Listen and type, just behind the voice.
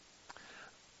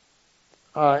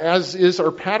As is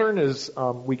our pattern, as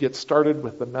we get started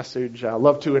with the message, I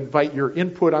love to invite your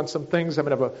input on some things. I'm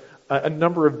going to have a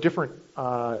number of different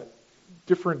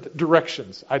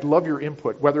directions. I'd love your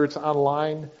input, whether it's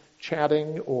online,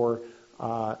 chatting, or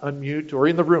unmute, or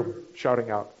in the room,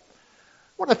 shouting out.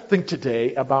 I want to think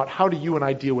today about how do you and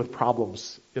I deal with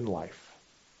problems in life.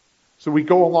 So we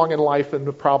go along in life and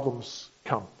the problems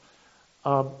come.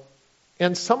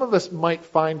 And some of us might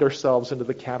find ourselves into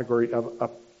the category of a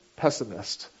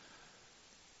pessimist.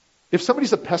 If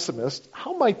somebody's a pessimist,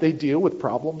 how might they deal with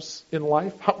problems in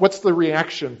life? What's the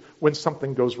reaction when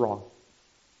something goes wrong?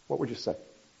 What would you say?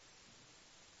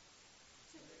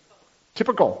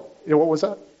 Typical. What was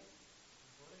that?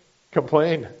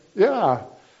 Complain. Yeah.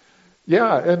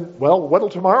 And well, what'll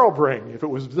tomorrow bring? If it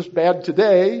was this bad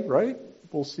today, right?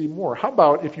 We'll see more. How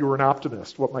about if you were an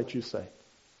optimist? What might you say?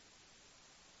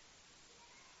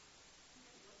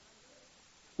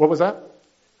 What was that?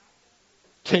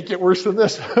 Can't get worse than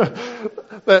this.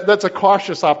 That's a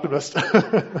cautious optimist.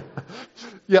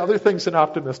 Yeah, other things an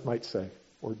optimist might say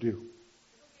or do.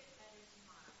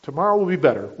 Tomorrow will be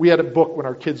better. We had a book when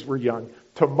our kids were young.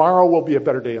 Tomorrow will be a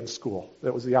better day in school.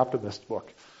 That was the optimist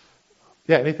book.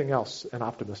 Yeah, anything else an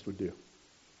optimist would do?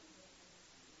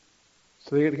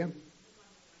 Say it again.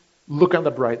 Look on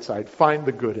the bright side. Find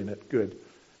the good in it. Good.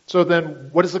 So then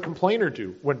what does a complainer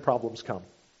do when problems come?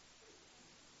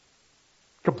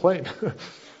 Complain.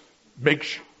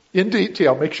 In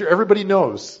detail, make sure everybody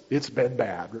knows it's been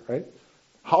bad, right?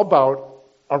 How about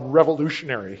a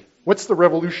revolutionary? What's the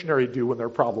revolutionary do when there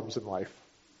are problems in life?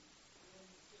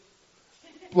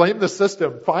 Blame the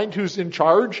system. Find who's in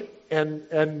charge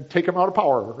and take them out of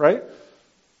power, right?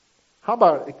 How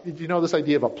about, do you know this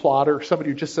idea of a plotter? Somebody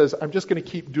who just says, I'm just going to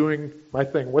keep doing my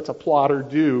thing. What's a plotter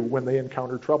do when they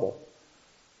encounter trouble?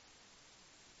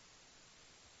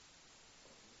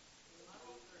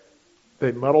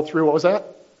 They muddle through. What was that?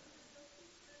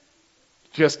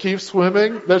 Just keep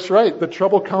swimming. That's right. The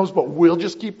trouble comes, but we'll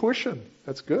just keep pushing.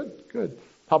 That's good. Good.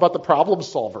 How about the problem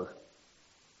solver?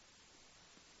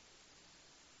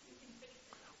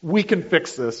 We can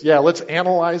fix this. Yeah, let's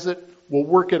analyze it. We'll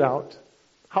work it out.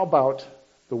 How about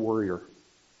the worrier?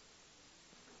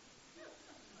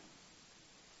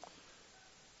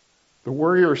 The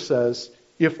worrier says,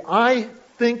 if I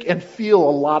think and feel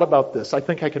a lot about this, I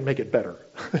think I can make it better.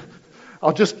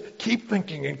 I'll just keep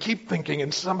thinking,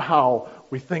 and somehow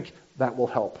we think that will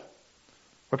help.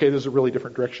 Okay, this is a really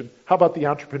different direction. How about the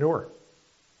entrepreneur?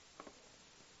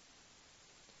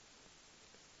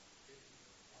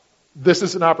 This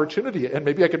is an opportunity, and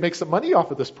maybe I can make some money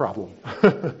off of this problem.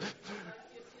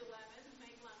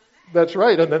 That's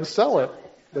right, and then sell it.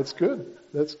 That's good.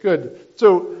 That's good.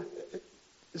 So,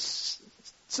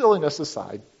 silliness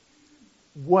aside,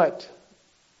 what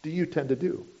do you tend to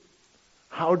do?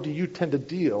 How do you tend to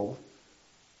deal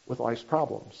with life's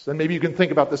problems? And maybe you can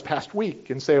think about this past week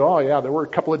and say, oh yeah, there were a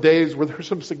couple of days where there were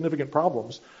some significant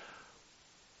problems.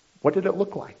 What did it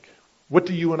look like? What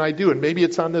do you and I do? And maybe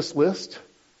it's on this list.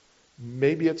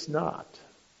 Maybe it's not.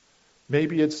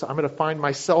 Maybe it's, I'm going to find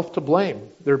myself to blame.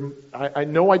 I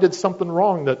know I did something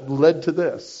wrong that led to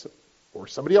this. Or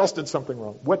somebody else did something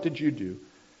wrong. What did you do?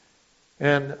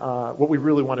 And what we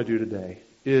really want to do today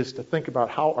is to think about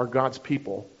how are God's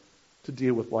people to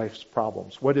deal with life's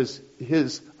problems. What is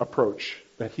His approach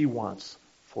that He wants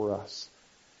for us?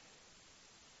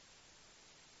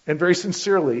 And very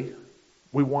sincerely,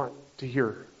 we want to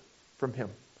hear from Him.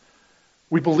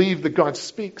 We believe that God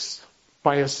speaks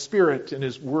by His Spirit in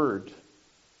His Word.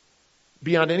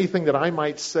 Beyond anything that I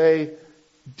might say,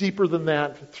 deeper than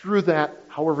that, through that,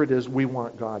 however it is, we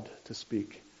want God to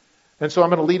speak. And so I'm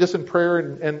going to lead us in prayer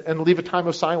and leave a time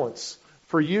of silence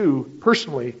for you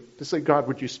personally to say, God,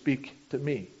 would you speak to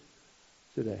me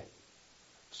today?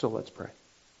 So let's pray.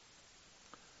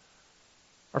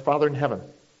 Our Father in heaven,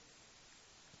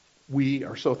 we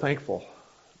are so thankful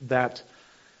that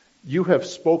you have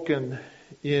spoken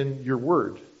in your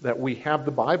word, that we have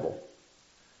the Bible,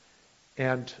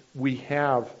 and we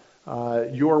have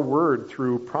your word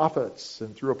through prophets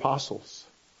and through apostles.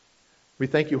 We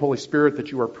thank you, Holy Spirit,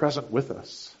 that you are present with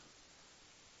us.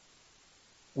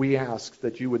 We ask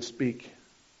that you would speak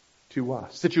to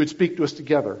us, that you would speak to us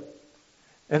together,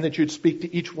 and that you'd speak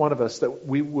to each one of us, that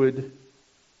we would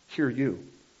hear you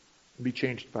and be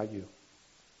changed by you.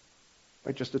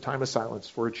 By just a time of silence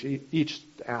for each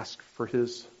to ask for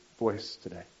his voice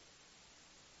today.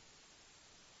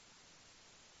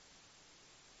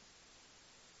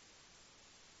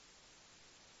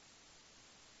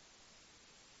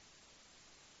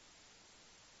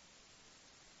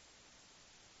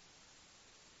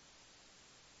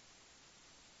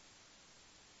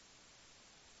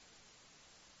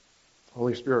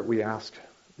 Holy Spirit, we ask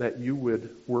that you would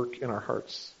work in our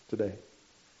hearts today.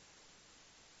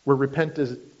 Where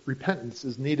repentance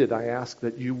is needed, I ask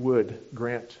that you would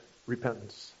grant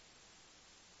repentance.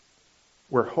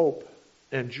 Where hope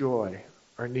and joy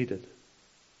are needed,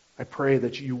 I pray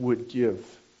that you would give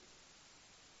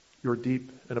your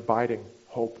deep and abiding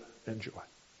hope and joy.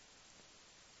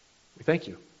 We thank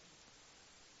you,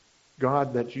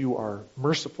 God, that you are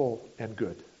merciful and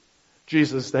good.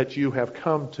 Jesus, that you have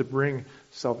come to bring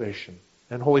salvation.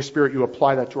 And Holy Spirit, you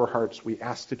apply that to our hearts. We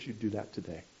ask that you do that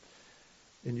today.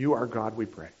 In you, our God, we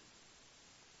pray.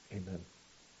 Amen.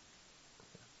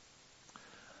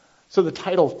 So the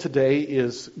title today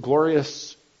is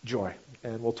Glorious Joy.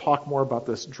 And we'll talk more about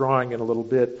this drawing in a little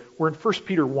bit. We're in 1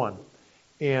 Peter 1.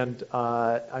 And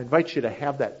I invite you to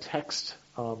have that text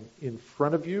in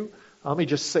front of you. Let me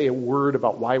just say a word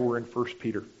about why we're in 1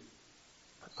 Peter.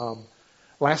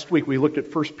 Last week we looked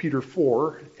at 1 Peter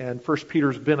 4, and 1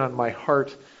 Peter's been on my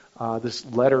heart, this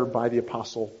letter by the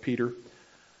Apostle Peter.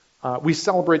 We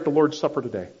celebrate the Lord's Supper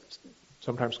today,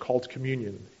 sometimes called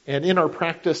communion. And in our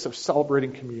practice of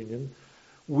celebrating communion,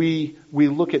 we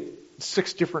look at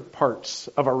 6 different parts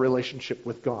of our relationship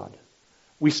with God.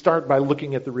 We start by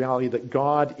looking at the reality that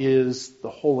God is the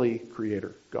holy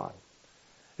creator, God.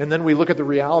 And then we look at the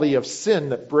reality of sin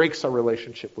that breaks our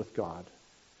relationship with God.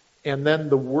 And then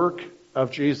the work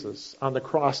of Jesus on the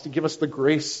cross to give us the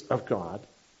grace of God.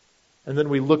 And then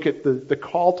we look at the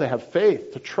call to have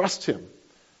faith, to trust him.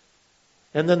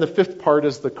 And then the 5th part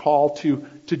is the call to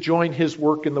join his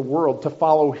work in the world, to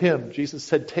follow him. Jesus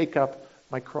said, take up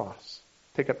my cross.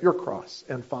 Take up your cross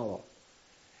and follow.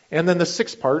 And then the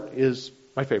 6th part is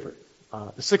my favorite.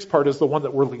 The 6th part is the one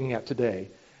that we're looking at today.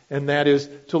 And that is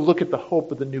to look at the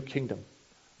hope of the new kingdom,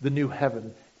 the new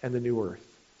heaven and the new earth.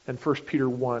 And 1 Peter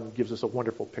 1 gives us a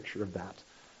wonderful picture of that.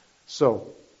 So,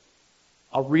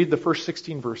 I'll read the first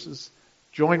 16 verses.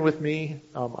 Join with me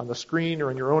on the screen or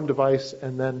on your own device,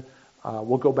 and then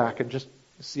we'll go back and just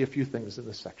see a few things in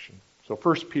this section. So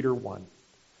 1 Peter 1.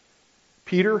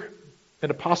 Peter,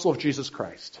 an apostle of Jesus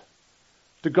Christ,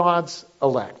 to God's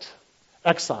elect,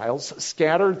 exiles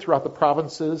scattered throughout the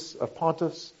provinces of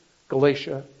Pontus,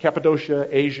 Galatia, Cappadocia,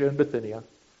 Asia, and Bithynia,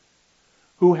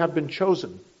 who have been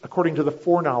chosen according to the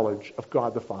foreknowledge of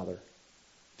God the Father,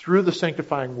 through the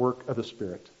sanctifying work of the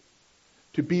Spirit,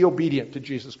 to be obedient to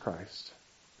Jesus Christ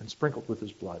and sprinkled with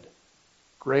his blood.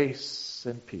 Grace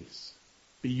and peace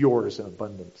be yours in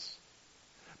abundance.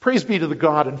 Praise be to the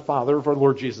God and Father of our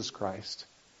Lord Jesus Christ.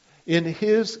 In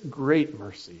his great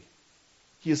mercy,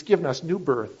 he has given us new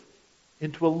birth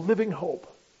into a living hope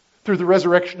through the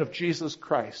resurrection of Jesus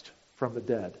Christ from the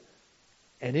dead,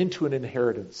 and into an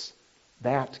inheritance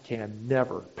that can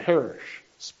never perish,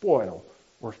 spoil,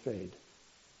 or fade.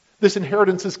 This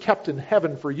inheritance is kept in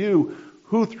heaven for you,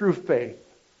 who through faith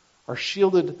are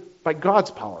shielded by God's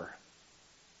power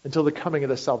until the coming of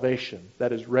the salvation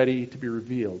that is ready to be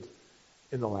revealed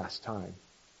in the last time.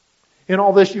 In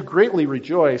all this you greatly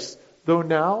rejoice, though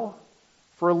now,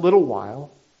 for a little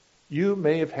while, you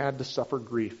may have had to suffer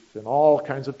grief in all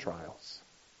kinds of trials.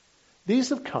 These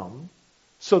have come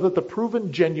so that the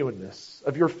proven genuineness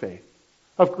of your faith,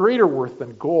 of greater worth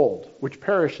than gold, which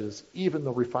perishes even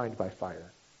though refined by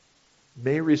fire,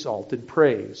 may result in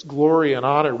praise, glory, and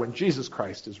honor when Jesus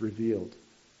Christ is revealed.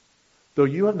 Though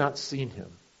you have not seen him,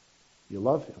 you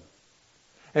love him.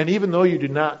 And even though you do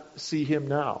not see him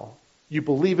now, you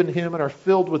believe in him and are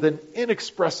filled with an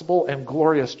inexpressible and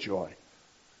glorious joy.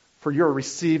 For you are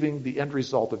receiving the end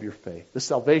result of your faith, the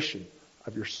salvation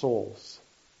of your souls.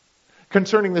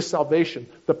 Concerning this salvation,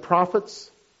 the prophets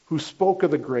who spoke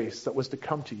of the grace that was to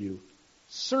come to you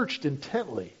searched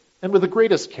intently and with the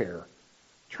greatest care,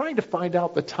 trying to find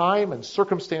out the time and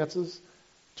circumstances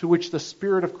to which the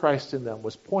Spirit of Christ in them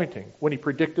was pointing when he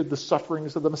predicted the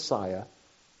sufferings of the Messiah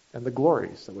and the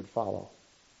glories that would follow.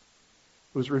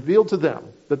 It was revealed to them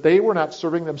that they were not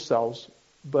serving themselves,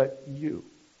 but you,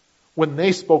 when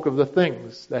they spoke of the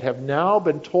things that have now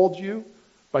been told you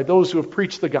by those who have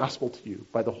preached the gospel to you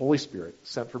by the Holy Spirit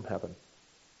sent from heaven.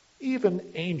 Even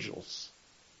angels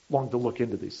long to look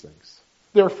into these things.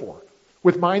 Therefore,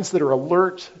 with minds that are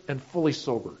alert and fully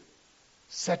sober,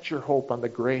 set your hope on the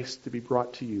grace to be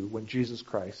brought to you when Jesus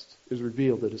Christ is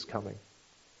revealed at his coming.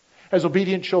 As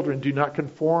obedient children, do not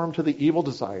conform to the evil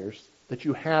desires that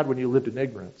you had when you lived in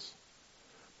ignorance,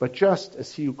 but just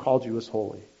as he who called you is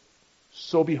holy,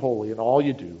 so be holy in all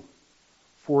you do,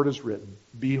 for it is written,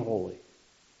 be holy,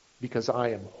 because I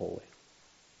am holy.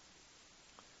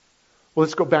 Well,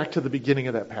 let's go back to the beginning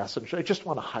of that passage. I just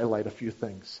want to highlight a few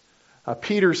things.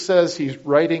 Peter says he's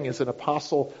writing as an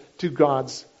apostle to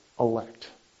God's elect,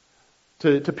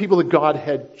 to people that God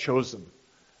had chosen,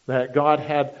 that God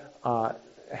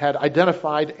had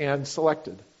identified and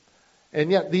selected. And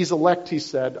yet these elect, he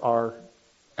said, are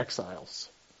exiles.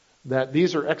 That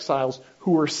these are exiles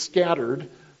who are scattered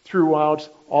throughout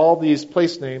all these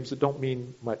place names that don't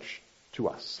mean much to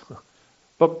us.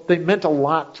 But they meant a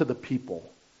lot to the people.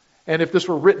 And if this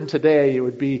were written today, it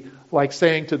would be like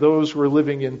saying to those who are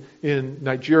living in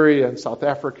Nigeria and South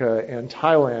Africa and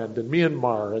Thailand and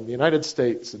Myanmar and the United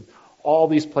States and all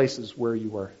these places where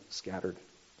you are scattered.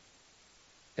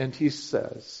 And he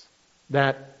says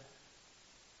that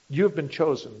you have been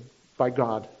chosen by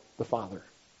God the Father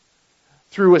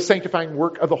through a sanctifying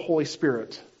work of the Holy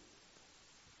Spirit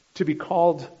to be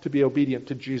called to be obedient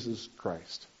to Jesus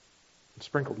Christ,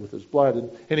 sprinkled with his blood.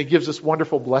 And he gives this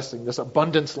wonderful blessing, this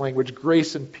abundance language: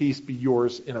 grace and peace be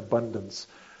yours in abundance.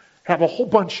 Have a whole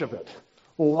bunch of it.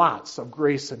 Lots of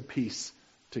grace and peace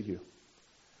to you.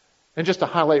 And just to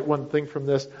highlight one thing from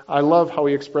this, I love how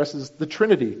he expresses the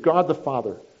Trinity: God the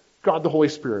Father, God the Holy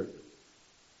Spirit,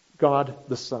 God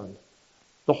the Son.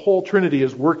 The whole Trinity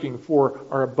is working for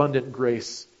our abundant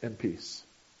grace and peace.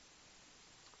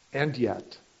 And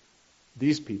yet,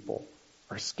 these people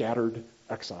are scattered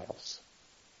exiles.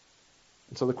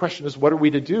 And so the question is, what are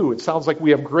we to do? It sounds like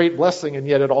we have great blessing, and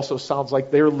yet it also sounds like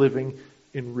they're living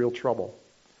in real trouble.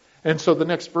 And so the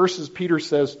next verses, Peter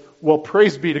says, well,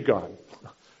 praise be to God.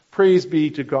 Praise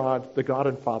be to God, the God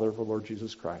and Father of our Lord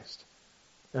Jesus Christ.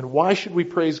 And why should we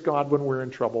praise God when we're in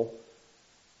trouble?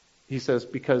 He says,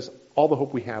 because all the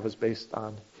hope we have is based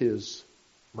on his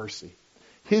mercy.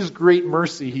 His great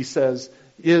mercy, he says,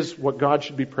 is what God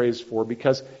should be praised for,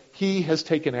 because he has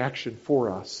taken action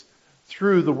for us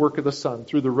through the work of the Son,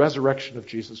 through the resurrection of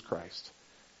Jesus Christ.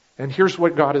 And here's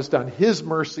what God has done. His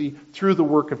mercy through the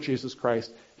work of Jesus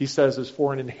Christ, he says, is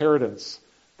for an inheritance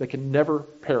that can never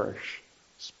perish,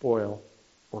 spoil,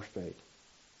 or fade.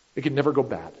 It can never go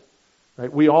bad.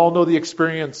 Right? We all know the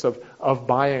experience of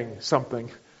buying something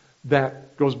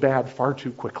that goes bad far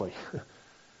too quickly.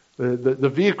 The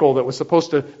vehicle that was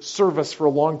supposed to serve us for a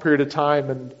long period of time,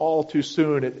 and all too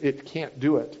soon it can't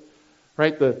do it.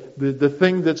 Right? The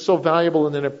thing that's so valuable,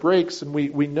 and then it breaks, and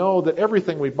we know that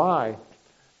everything we buy,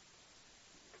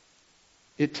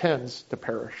 it tends to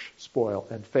perish, spoil,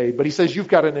 and fade. But he says you've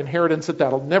got an inheritance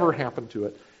that'll never happen to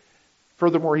it.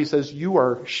 Furthermore, he says you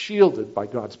are shielded by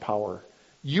God's power.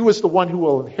 You, as the one who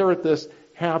will inherit this,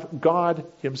 have God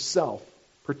himself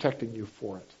protecting you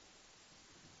for it.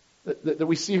 That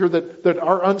we see here that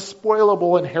our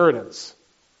unspoilable inheritance,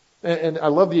 and I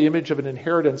love the image of an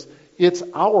inheritance, it's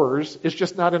ours, it's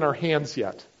just not in our hands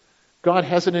yet. God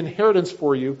has an inheritance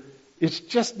for you, it's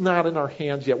just not in our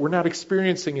hands yet. We're not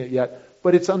experiencing it yet,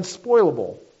 but it's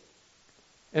unspoilable.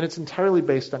 And it's entirely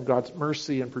based on God's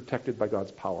mercy and protected by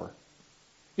God's power.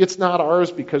 It's not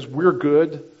ours because we're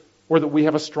good or that we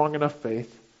have a strong enough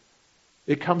faith.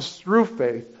 It comes through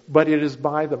faith, but it is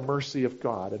by the mercy of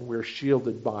God, and we're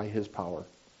shielded by his power.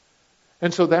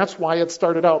 And so that's why it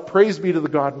started out, praise be to the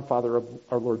God and Father of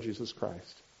our Lord Jesus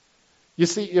Christ. You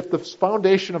see, if the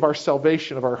foundation of our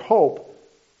salvation, of our hope,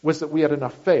 was that we had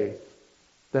enough faith,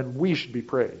 then we should be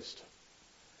praised.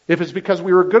 If it's because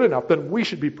we were good enough, then we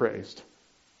should be praised.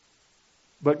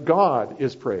 But God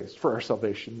is praised for our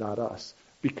salvation, not us,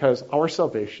 because our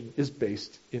salvation is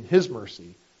based in his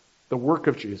mercy, the work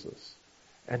of Jesus,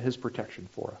 and his protection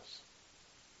for us.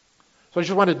 So I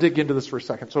just want to dig into this for a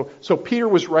second. So Peter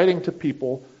was writing to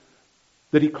people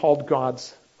that he called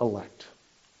God's elect.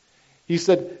 He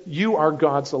said, you are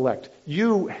God's elect.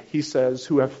 You, he says,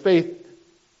 who have faith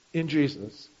in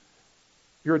Jesus,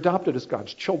 you're adopted as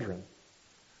God's children.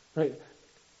 Right?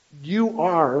 You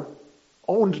are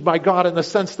owned by God in the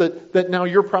sense that now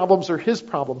your problems are his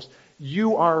problems.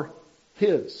 You are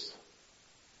his.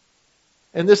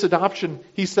 And this adoption,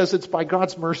 he says, it's by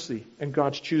God's mercy and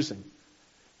God's choosing.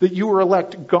 That you were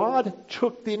elect. God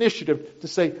took the initiative to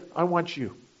say, I want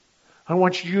you. I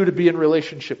want you to be in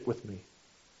relationship with me.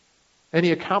 And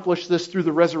he accomplished this through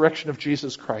the resurrection of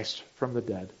Jesus Christ from the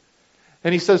dead.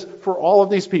 And he says, for all of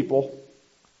these people,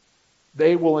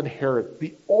 they will inherit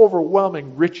the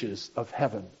overwhelming riches of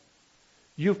heaven.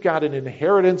 You've got an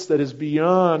inheritance that is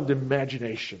beyond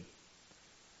imagination,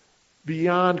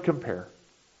 beyond compare.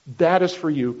 That is for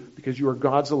you because you are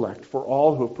God's elect, for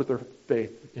all who have put their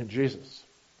faith in Jesus.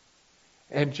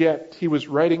 And yet, he was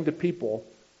writing to people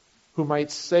who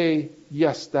might say,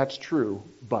 yes, that's true,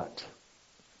 but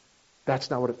that's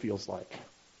not what it feels like.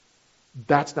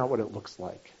 That's not what it looks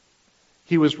like.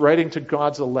 He was writing to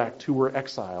God's elect who were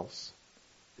exiles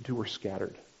and who were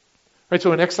scattered. Right,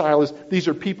 so an exile these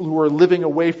are people who are living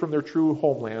away from their true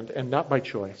homeland and not by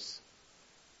choice.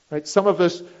 Right? Some of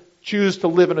us choose to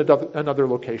live in another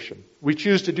location. We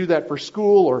choose to do that for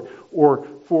school or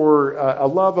for a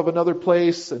love of another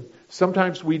place. And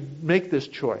sometimes we make this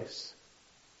choice.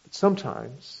 But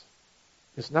sometimes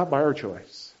it's not by our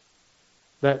choice.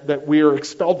 That we are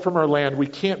expelled from our land. We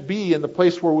can't be in the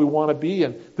place where we want to be.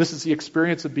 And this is the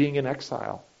experience of being in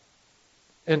exile.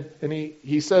 And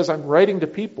he says, I'm writing to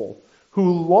people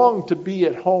who long to be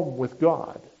at home with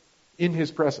God in His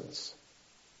presence.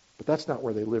 But that's not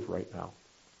where they live right now.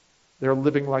 They're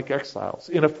living like exiles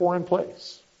in a foreign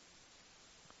place.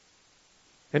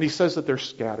 And he says that they're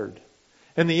scattered.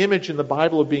 And the image in the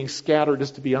Bible of being scattered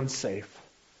is to be unsafe.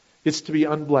 It's to be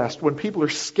unblessed. When people are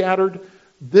scattered,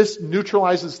 this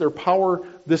neutralizes their power.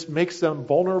 This makes them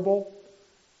vulnerable,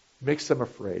 makes them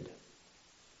afraid.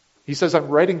 He says, I'm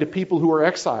writing to people who are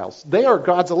exiles. They are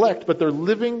God's elect, but they're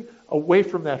living away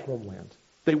from that homeland.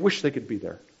 They wish they could be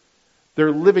there.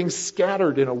 They're living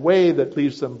scattered in a way that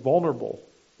leaves them vulnerable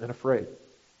and afraid.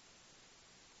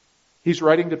 He's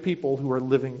writing to people who are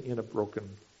living in a broken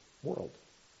world.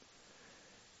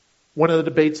 One of the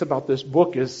debates about this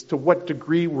book is to what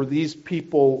degree were these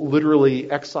people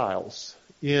literally exiles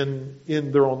in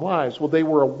their own lives? Well, they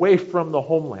were away from the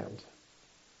homeland.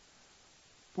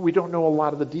 But we don't know a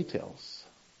lot of the details.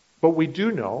 But we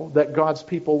do know that God's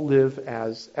people live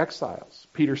as exiles.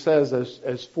 Peter says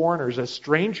as foreigners, as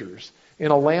strangers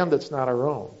in a land that's not our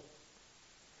own.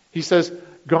 He says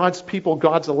God's people,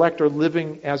 God's elect, are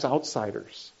living as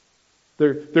outsiders.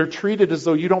 They're treated as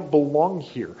though you don't belong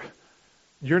here.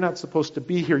 You're not supposed to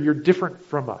be here. You're different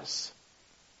from us.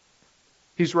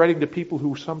 He's writing to people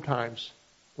who sometimes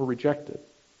were rejected.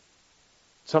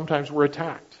 Sometimes were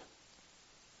attacked.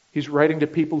 He's writing to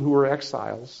people who are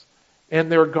exiles.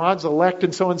 And they're God's elect.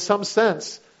 And so in some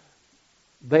sense,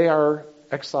 they are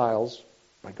exiles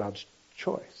by God's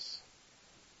choice.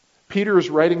 Peter is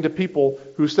writing to people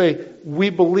who say, we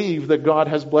believe that God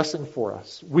has blessing for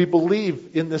us. We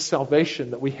believe in this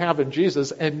salvation that we have in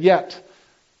Jesus, and yet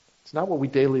it's not what we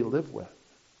daily live with.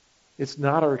 It's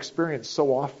not our experience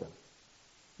so often.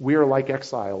 We are like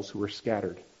exiles who are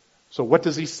scattered. So what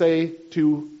does he say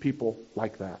to people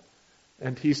like that?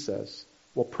 And he says,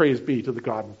 well, praise be to the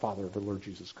God and Father of the Lord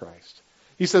Jesus Christ.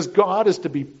 He says God is to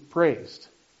be praised.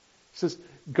 He says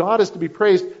God is to be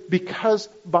praised because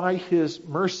by His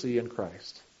mercy in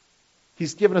Christ,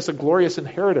 He's given us a glorious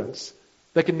inheritance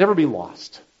that can never be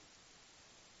lost.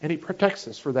 And He protects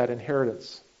us for that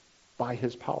inheritance by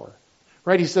His power.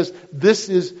 Right? He says this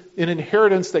is an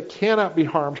inheritance that cannot be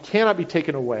harmed, cannot be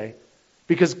taken away,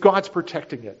 because God's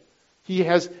protecting it. He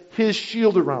has His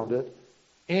shield around it,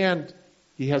 and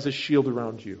He has a shield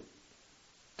around you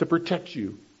to protect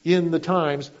you in the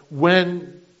times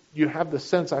when you have the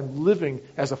sense, I'm living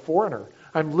as a foreigner.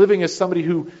 I'm living as somebody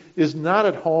who is not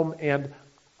at home, and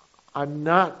I'm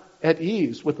not at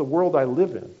ease with the world I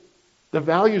live in. The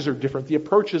values are different. The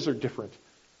approaches are different.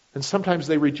 And sometimes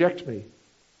they reject me.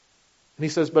 And he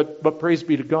says, but praise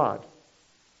be to God,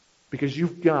 because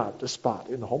you've got a spot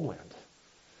in the homeland.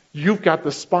 You've got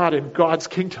the spot in God's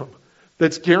kingdom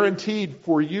that's guaranteed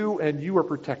for you, and you are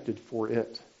protected for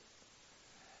it.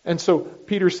 And so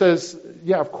Peter says,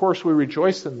 yeah, of course we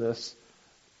rejoice in this,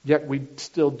 yet we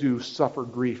still do suffer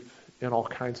grief in all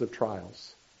kinds of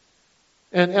trials.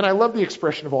 And I love the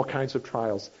expression of all kinds of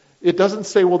trials. It doesn't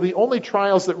say, well, the only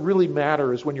trials that really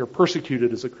matter is when you're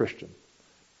persecuted as a Christian.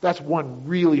 That's one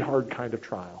really hard kind of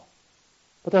trial.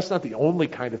 But that's not the only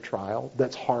kind of trial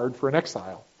that's hard for an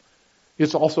exile.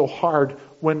 It's also hard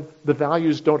when the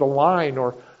values don't align,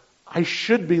 or I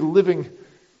should be living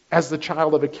as the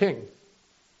child of a king.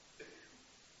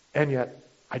 And yet,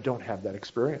 I don't have that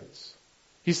experience.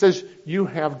 He says, you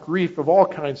have grief of all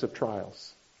kinds of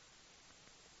trials.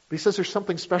 But he says there's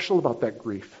something special about that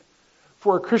grief.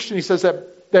 For a Christian, he says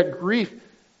that grief,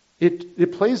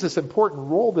 it plays this important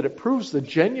role that it proves the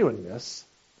genuineness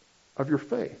of your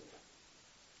faith.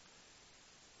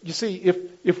 You see,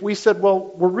 if we said, well,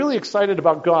 we're really excited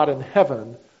about God in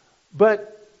heaven,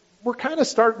 but we're kind of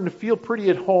starting to feel pretty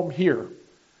at home here.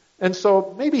 And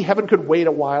so maybe heaven could wait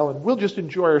a while and we'll just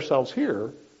enjoy ourselves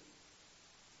here.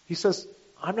 He says,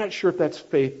 I'm not sure if that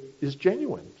faith is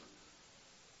genuine.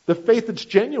 The faith that's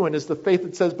genuine is the faith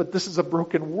that says, but this is a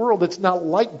broken world. It's not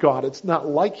like God. It's not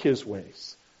like His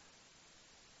ways.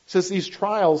 He says these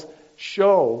trials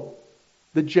show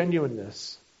the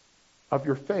genuineness of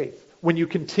your faith. When you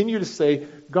continue to say,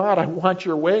 God, I want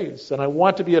your ways and I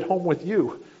want to be at home with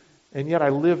you, and yet I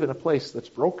live in a place that's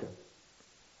broken.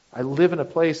 I live in a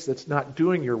place that's not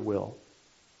doing your will,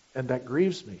 and that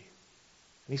grieves me.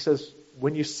 And he says,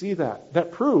 when you see that,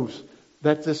 that proves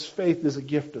that this faith is a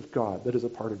gift of God that is a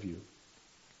part of you.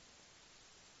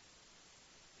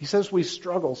 He says we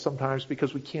struggle sometimes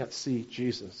because we can't see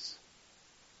Jesus.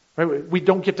 Right? We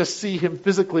don't get to see him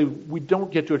physically. We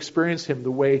don't get to experience him the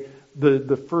way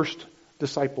the first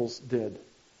disciples did.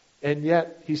 And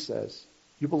yet, he says,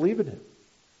 you believe in him.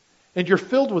 And you're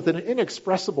filled with an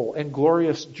inexpressible and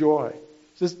glorious joy.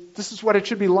 He says, this is what it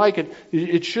should be like.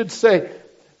 It should say,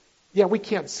 yeah, we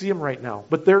can't see him right now,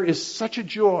 but there is such a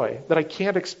joy that I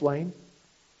can't explain,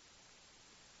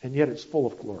 and yet it's full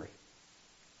of glory.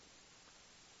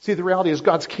 See, the reality is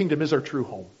God's kingdom is our true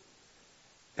home.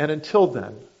 And until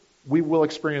then, we will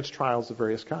experience trials of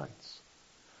various kinds.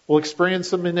 We'll experience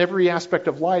them in every aspect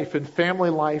of life, in family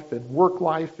life, in work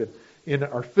life, in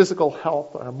our physical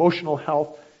health, our emotional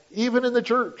health. Even in the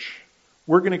church,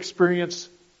 we're going to experience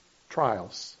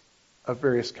trials of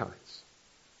various kinds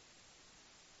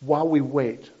while we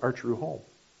wait our true home.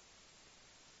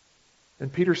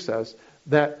 And Peter says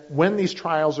that when these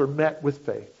trials are met with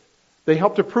faith, they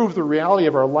help to prove the reality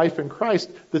of our life in Christ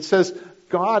that says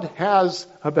God has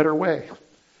a better way.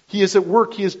 He is at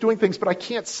work, he is doing things, but I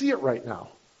can't see it right now.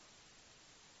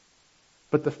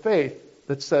 But the faith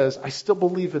that says, I still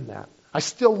believe in that, I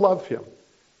still love him,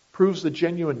 proves the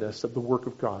genuineness of the work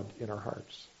of God in our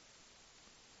hearts.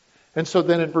 And so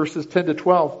then in verses 10 to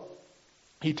 12,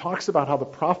 he talks about how the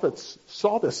prophets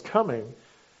saw this coming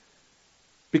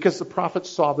because the prophets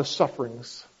saw the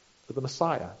sufferings of the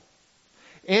Messiah.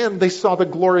 And they saw the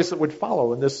glories that would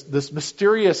follow. And this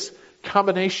mysterious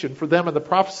combination for them in the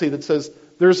prophecy that says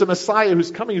there's a Messiah who's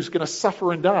coming who's going to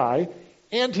suffer and die,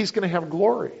 and he's going to have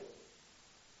glory.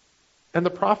 And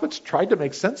the prophets tried to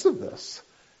make sense of this.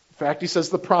 In fact, he says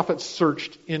the prophets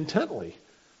searched intently.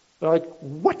 They're like,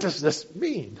 what does this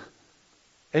mean?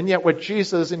 And yet what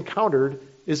Jesus encountered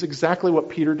is exactly what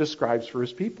Peter describes for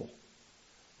his people.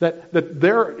 That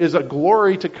there is a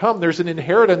glory to come. There's an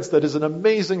inheritance that is an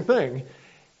amazing thing.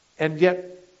 And yet,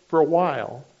 for a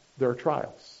while, there are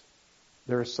trials.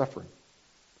 There is suffering.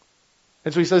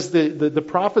 And so he says the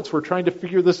prophets were trying to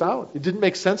figure this out. It didn't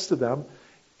make sense to them.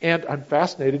 And I'm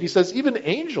fascinated. He says even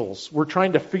angels were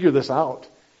trying to figure this out.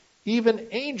 Even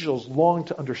angels long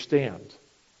to understand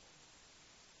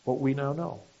what we now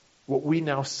know, what we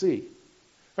now see.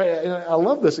 And I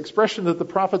love this expression that the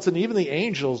prophets and even the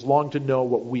angels long to know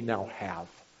what we now have.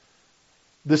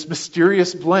 This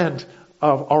mysterious blend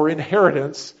of our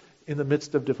inheritance in the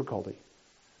midst of difficulty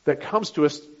that comes to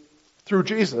us through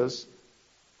Jesus,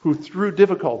 who through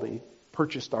difficulty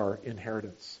purchased our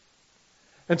inheritance.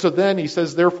 And so then he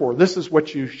says, therefore, this is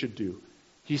what you should do.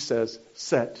 He says,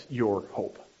 set your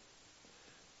hope.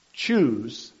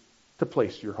 Choose to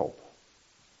place your hope.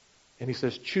 And he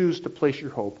says, choose to place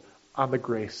your hope on the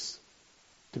grace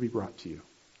to be brought to you.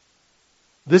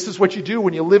 This is what you do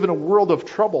when you live in a world of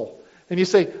trouble. And you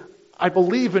say, I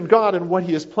believe in God and what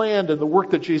he has planned and the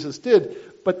work that Jesus did,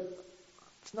 but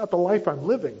it's not the life I'm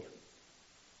living.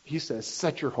 He says,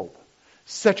 set your hope.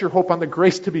 Set your hope on the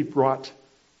grace to be brought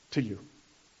to you.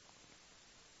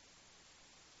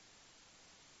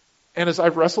 And as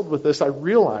I've wrestled with this, I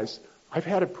realize I've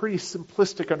had a pretty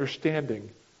simplistic understanding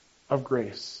of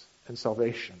grace and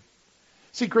salvation.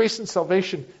 See, grace and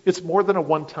salvation, it's more than a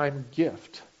one-time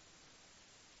gift.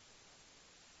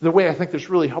 The way I think that's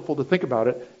really helpful to think about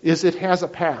it is it has a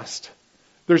past.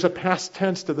 There's a past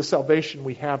tense to the salvation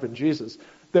we have in Jesus,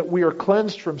 that we are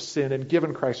cleansed from sin and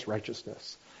given Christ's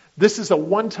righteousness. This is a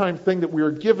one-time thing that we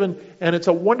are given, and it's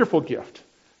a wonderful gift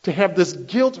to have this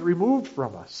guilt removed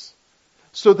from us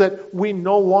so that we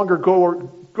no longer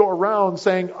go around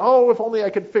saying, oh, if only I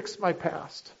could fix my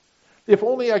past. If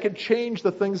only I could change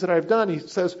the things that I've done. He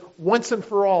says, once and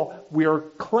for all, we are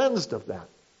cleansed of that.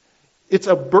 It's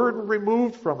a burden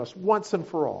removed from us once and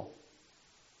for all.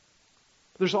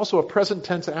 There's also a present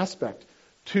tense aspect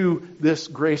to this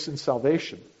grace and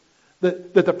salvation.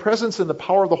 That the presence and the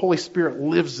power of the Holy Spirit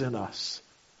lives in us.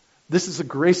 This is the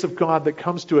grace of God that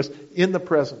comes to us in the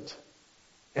present.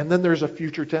 And then there's a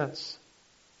future tense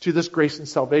to this grace and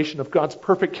salvation of God's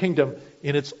perfect kingdom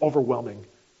in its overwhelming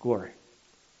glory.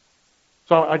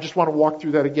 So I just want to walk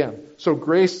through that again. So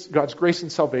grace, God's grace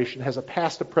and salvation has a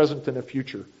past, a present, and a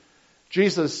future.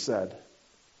 Jesus said,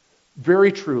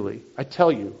 very truly, I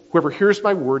tell you, whoever hears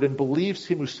my word and believes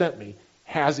him who sent me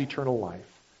has eternal life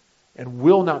and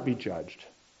will not be judged,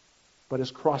 but has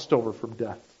crossed over from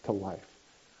death to life.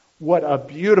 What a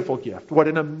beautiful gift. What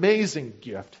an amazing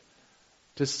gift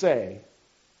to say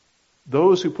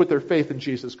those who put their faith in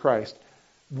Jesus Christ,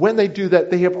 when they do that,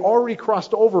 they have already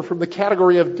crossed over from the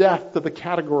category of death to the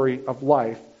category of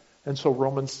life. And so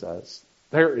Romans says,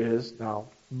 there is now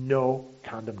no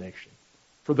condemnation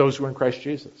for those who are in Christ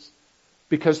Jesus.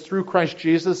 Because through Christ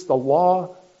Jesus, the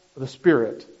law of the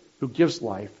Spirit who gives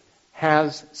life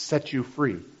has set you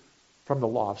free from the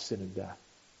law of sin and death.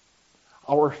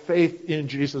 Our faith in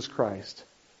Jesus Christ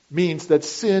means that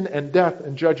sin and death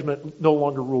and judgment no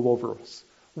longer rule over us.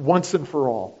 Once and for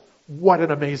all. What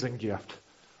an amazing gift.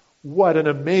 What an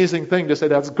amazing thing to say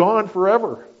that's gone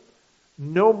forever.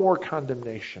 No more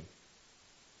condemnation.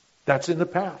 That's in the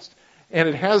past. And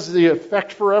it has the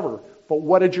effect forever. But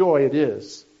what a joy it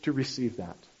is to receive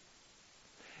that.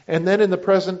 And then in the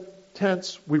present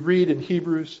tense, we read in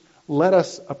Hebrews, let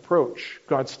us approach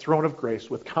God's throne of grace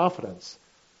with confidence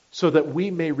so that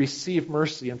we may receive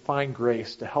mercy and find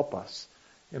grace to help us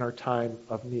in our time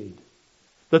of need.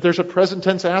 That there's a present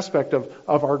tense aspect of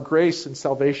our grace and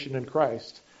salvation in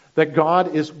Christ. That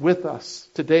God is with us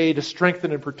today to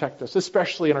strengthen and protect us,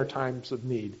 especially in our times of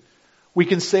need. We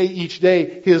can say each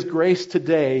day, His grace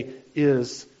today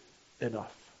is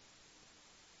enough.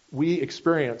 We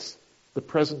experience the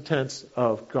present tense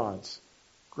of God's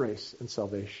grace and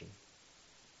salvation.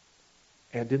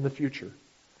 And in the future.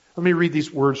 Let me read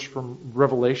these words from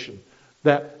Revelation.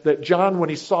 That John, when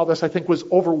he saw this, I think was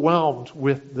overwhelmed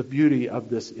with the beauty of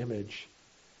this image.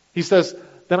 He says,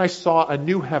 then I saw a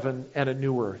new heaven and a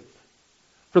new earth.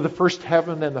 For the first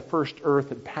heaven and the first earth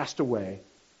had passed away,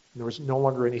 and there was no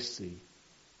longer any sea.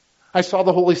 I saw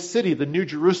the holy city, the new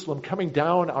Jerusalem, coming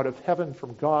down out of heaven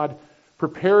from God,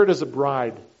 prepared as a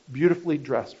bride, beautifully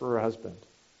dressed for her husband.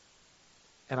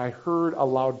 And I heard a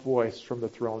loud voice from the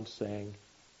throne saying,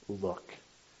 look,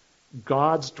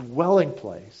 God's dwelling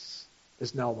place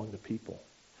is now among the people.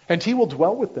 And He will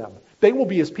dwell with them. They will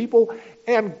be His people,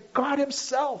 and God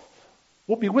Himself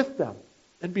will be with them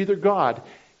and be their God.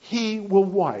 He will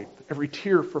wipe every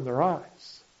tear from their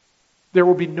eyes. There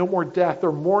will be no more death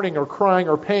or mourning or crying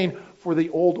or pain, for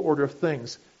the old order of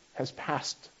things has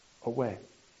passed away.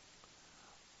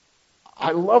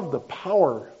 I love the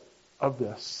power of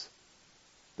this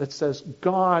that says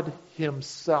God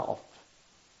Himself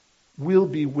will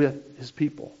be with His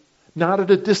people. Not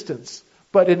at a distance,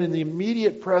 but in the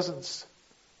immediate presence.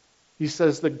 He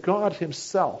says that God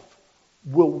Himself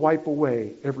will wipe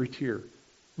away every tear.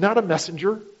 Not a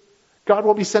messenger. God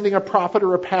will be sending a prophet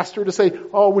or a pastor to say,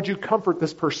 oh, would you comfort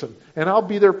this person? And I'll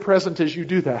be there present as you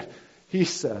do that. He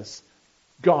says,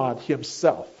 God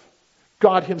Himself.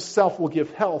 God Himself will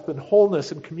give health and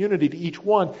wholeness and community to each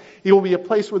one. It will be a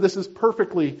place where this is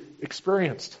perfectly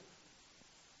experienced.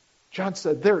 John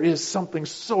said, there is something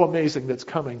so amazing that's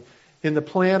coming in the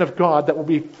plan of God that will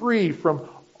be free from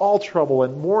all trouble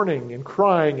and mourning and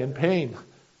crying and pain.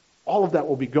 All of that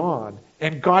will be gone.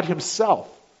 And God Himself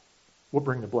will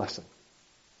bring the blessing.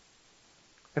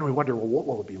 And we wonder, well, what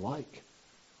will it be like?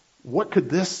 What could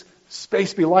this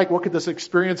space be like? What could this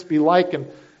experience be like?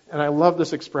 And I love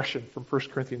this expression from 1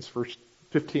 Corinthians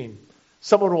 15.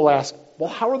 Someone will ask, well,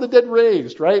 how are the dead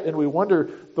raised, right? And we wonder,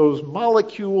 those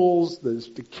molecules, there's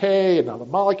decay, and now the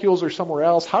molecules are somewhere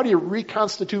else. How do you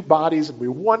reconstitute bodies? And we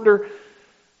wonder.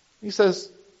 He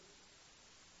says,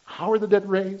 how are the dead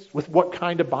raised? With what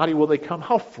kind of body will they come?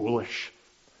 How foolish.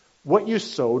 What you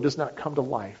sow does not come to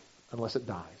life unless it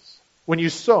dies. When you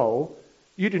sow,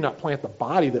 you do not plant the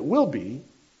body that will be,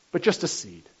 but just a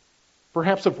seed,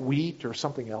 perhaps of wheat or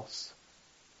something else.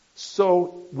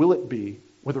 So will it be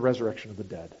with the resurrection of the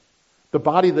dead. The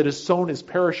body that is sown is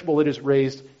perishable, it is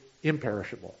raised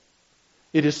imperishable.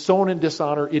 It is sown in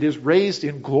dishonor, it is raised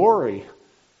in glory.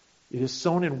 It is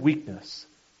sown in weakness,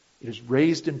 it is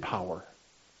raised in power.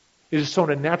 It is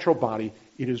sown a natural body,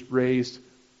 it is raised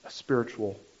a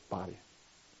spiritual body.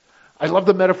 I love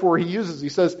the metaphor he uses. He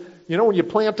says, when you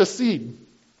plant a seed,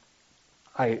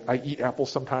 I eat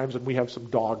apples sometimes, and we have some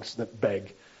dogs that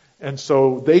beg. And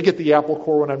so they get the apple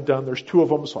core when I'm done. There's 2 of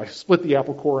them, so I split the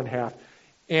apple core in half.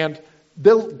 And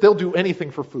they'll do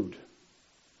anything for food.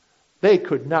 They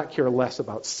could not care less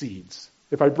about seeds.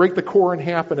 If I break the core in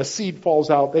half and a seed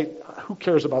falls out, who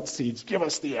cares about seeds? Give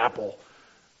us the apple,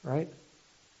 right?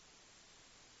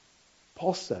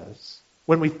 Paul says,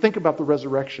 when we think about the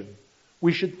resurrection,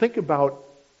 we should think about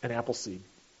an apple seed.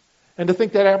 And to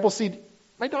think that apple seed,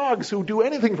 my dogs who do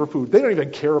anything for food, they don't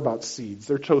even care about seeds.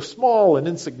 They're so small and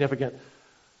insignificant.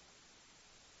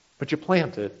 But you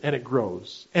plant it, and it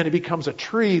grows. And it becomes a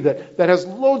tree that has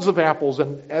loads of apples,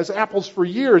 and as apples for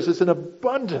years, it's in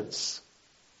abundance.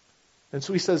 And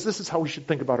so he says, this is how we should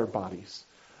think about our bodies.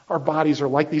 Our bodies are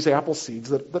like these apple seeds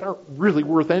that aren't really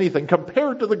worth anything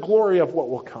compared to the glory of what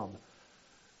will come.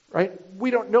 Right?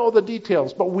 We don't know the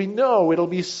details, but we know it'll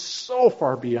be so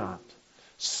far beyond.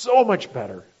 So much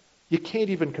better. You can't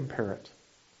even compare it.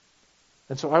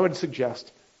 And so I would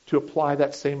suggest to apply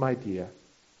that same idea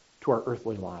to our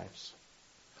earthly lives.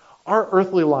 Our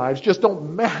earthly lives just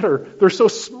don't matter. They're so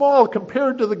small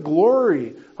compared to the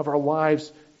glory of our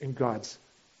lives in God's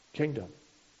kingdom.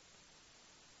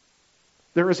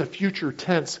 There is a future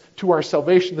tense to our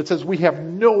salvation that says we have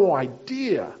no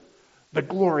idea the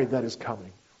glory that is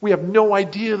coming. We have no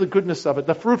idea the goodness of it,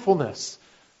 the fruitfulness.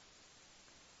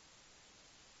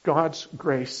 God's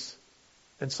grace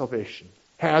and salvation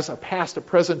has a past, a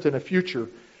present, and a future.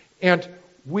 And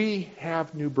we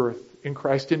have new birth in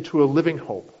Christ into a living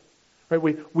hope.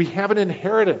 Right? We have an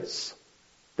inheritance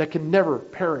that can never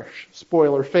perish,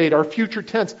 spoil, or fade. Our future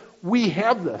tense, we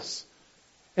have this.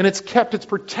 And it's kept, it's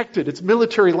protected, it's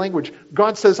military language.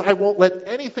 God says, I won't let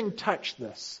anything touch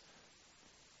this.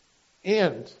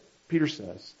 And Peter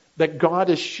says that God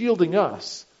is shielding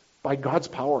us by God's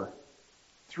power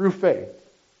through faith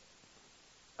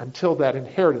until that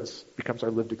inheritance becomes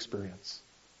our lived experience.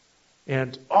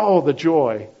 And oh, the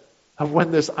joy of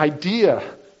when this idea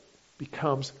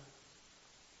becomes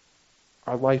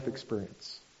our life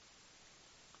experience.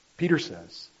 Peter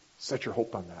says, set your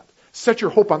hope on that. Set your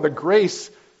hope on the grace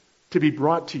to be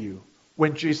brought to you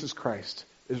when Jesus Christ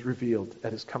is revealed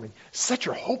at his coming. Set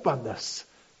your hope on this.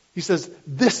 He says,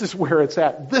 this is where it's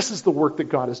at. This is the work that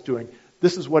God is doing.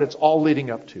 This is what it's all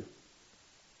leading up to.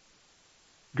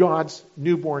 God's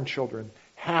newborn children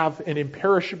have an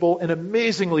imperishable and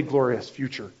amazingly glorious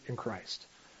future in Christ.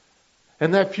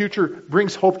 And that future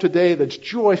brings hope today that's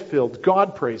joy-filled,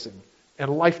 God-praising, and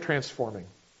life-transforming,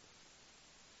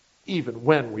 even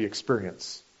when we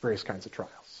experience various kinds of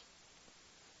trials.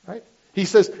 Right? He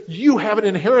says, you have an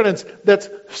inheritance that's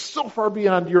so far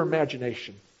beyond your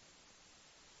imagination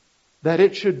that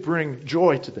it should bring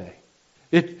joy today.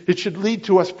 It should lead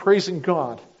to us praising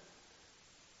God.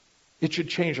 It should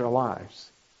change our lives,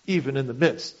 even in the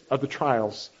midst of the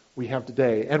trials we have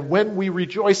today. And when we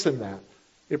rejoice in that,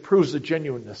 it proves the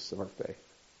genuineness of our faith.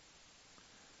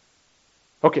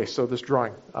 Okay, so this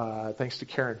drawing, thanks to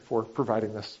Karen for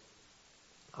providing this.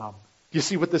 Do you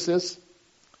see what this is?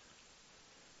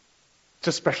 It's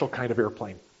a special kind of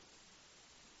airplane.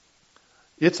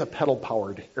 It's a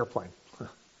pedal-powered airplane.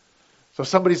 So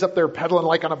somebody's up there pedaling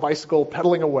like on a bicycle,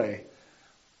 pedaling away.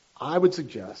 I would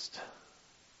suggest,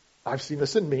 I've seen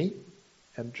this in me,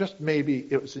 and just maybe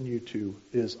it was in you too,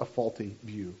 is a faulty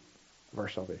view of our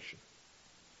salvation.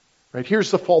 Right?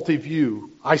 Here's the faulty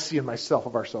view I see in myself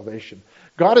of our salvation.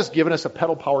 God has given us a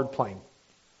pedal-powered plane.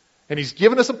 And he's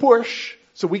given us a push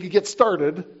so we could get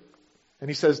started. And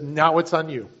he says, now it's on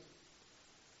you.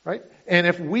 Right? And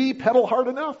if we pedal hard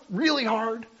enough, really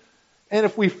hard, and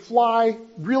if we fly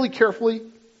really carefully,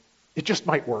 it just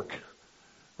might work.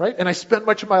 Right? And I spent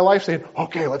much of my life saying,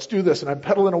 okay, let's do this. And I'm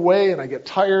pedaling away and I get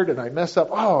tired and I mess up.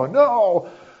 Oh, no.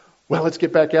 Well, let's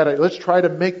get back at it. Let's try to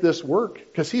make this work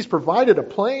because he's provided a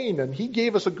plane and he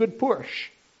gave us a good push.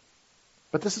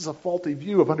 But this is a faulty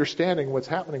view of understanding what's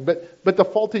happening. But the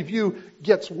faulty view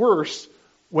gets worse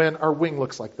when our wing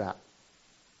looks like that.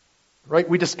 Right?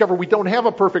 We discover we don't have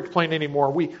a perfect plane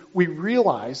anymore. We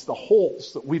realize the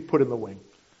holes that we've put in the wing.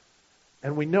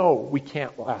 And we know we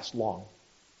can't last long.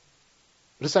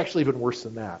 But it's actually even worse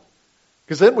than that.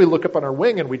 Because then we look up on our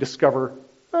wing and we discover,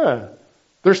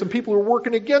 there's some people who are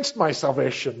working against my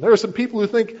salvation. There are some people who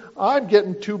think I'm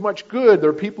getting too much good. There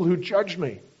are people who judge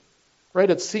me. Right?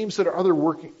 It seems that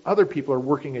other people are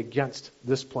working against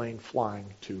this plane flying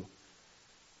too.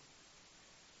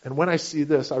 And when I see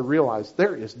this, I realize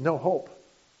there is no hope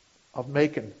of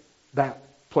making that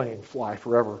plane fly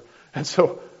forever. And so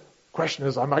the question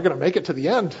is, am I going to make it to the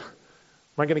end?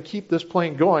 Am I going to keep this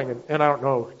plane going? And I don't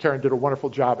know. Karen did a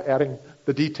wonderful job adding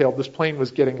the detail. This plane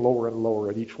was getting lower and lower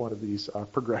at each one of these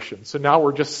progressions. So now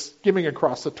we're just skimming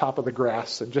across the top of the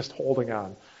grass and just holding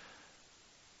on.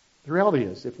 The reality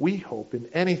is, if we hope in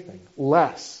anything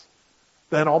less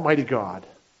than Almighty God,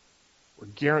 we're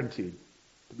guaranteed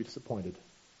to be disappointed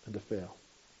and to fail.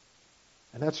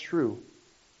 And that's true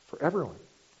for everyone.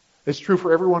 It's true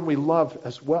for everyone we love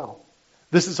as well.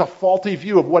 This is a faulty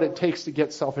view of what it takes to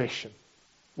get salvation,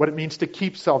 what it means to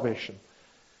keep salvation.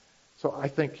 So I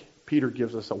think Peter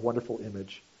gives us a wonderful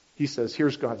image. He says,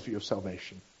 here's God's view of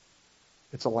salvation.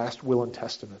 It's a last will and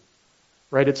testament.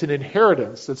 Right? It's an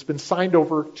inheritance that's been signed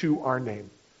over to our name.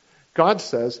 God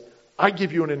says, I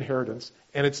give you an inheritance,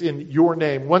 and it's in your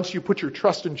name. Once you put your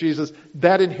trust in Jesus,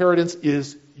 that inheritance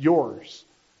is yours.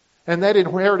 And that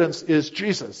inheritance is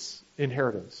Jesus'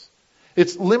 inheritance.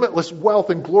 It's limitless wealth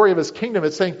and glory of his kingdom.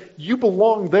 It's saying, you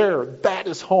belong there. That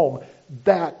is home.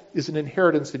 That is an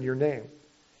inheritance in your name.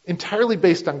 Entirely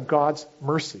based on God's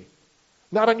mercy.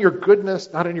 Not on your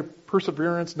goodness, not on your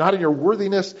perseverance, not on your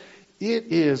worthiness.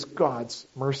 It is God's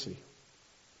mercy.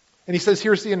 And he says,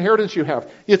 here's the inheritance you have.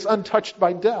 It's untouched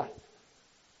by death.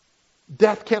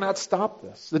 Death cannot stop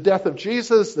this. The death of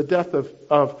Jesus, the death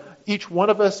of each one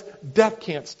of us, death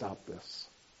can't stop this.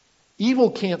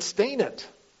 Evil can't stain it.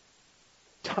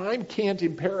 Time can't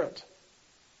impair it.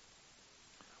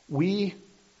 We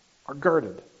are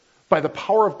guarded by the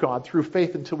power of God through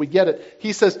faith until we get it.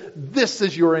 He says, this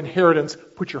is your inheritance.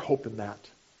 Put your hope in that.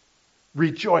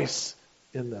 Rejoice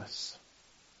in this.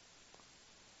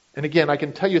 And again, I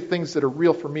can tell you things that are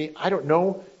real for me. I don't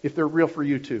know if they're real for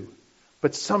you too.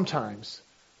 But sometimes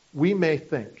we may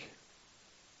think,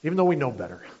 even though we know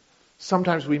better,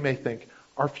 sometimes we may think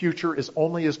our future is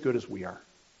only as good as we are.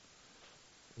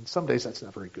 And some days that's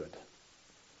not very good.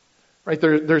 Right?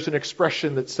 There's an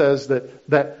expression that says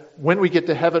that when we get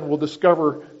to heaven, we'll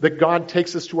discover that God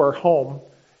takes us to our home,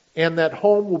 and that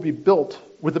home will be built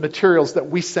with the materials that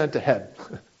we sent ahead.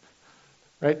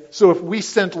 Right? So if we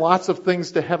sent lots of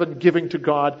things to heaven giving to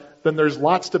God, then there's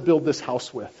lots to build this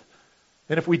house with.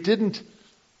 And if we didn't,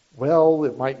 well,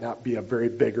 it might not be a very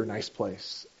big or nice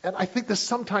place. And I think this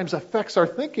sometimes affects our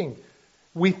thinking.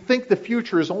 We think the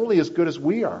future is only as good as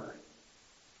we are.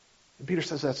 And Peter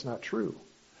says that's not true.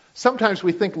 Sometimes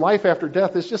we think life after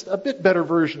death is just a bit better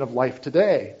version of life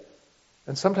today.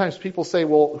 And sometimes people say,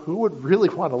 well, who would really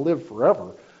want to live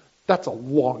forever? That's a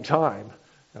long time,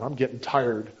 and I'm getting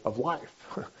tired of life.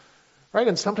 Right?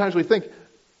 And sometimes we think,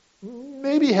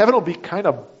 maybe heaven will be kind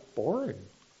of boring.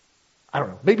 I don't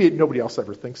know. Maybe nobody else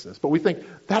ever thinks this, but we think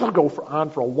that'll go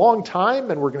on for a long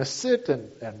time, and we're going to sit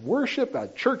and worship a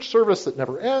church service that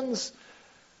never ends.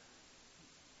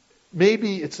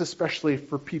 Maybe it's especially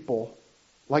for people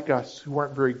like us who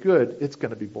aren't very good, it's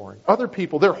going to be boring. Other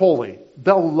people, they're holy.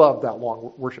 They'll love that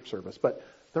long worship service. But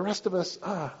the rest of us,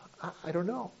 I don't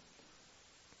know.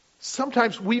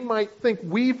 Sometimes we might think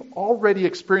we've already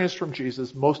experienced from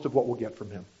Jesus most of what we'll get from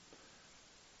him.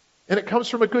 And it comes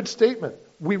from a good statement.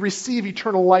 We receive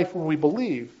eternal life when we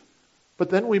believe. But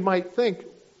then we might think,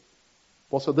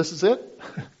 well, so this is it?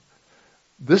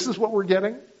 This is what we're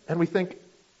getting? And we think,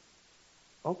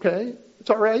 okay, it's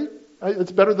all right.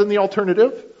 It's better than the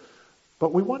alternative.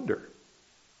 But we wonder.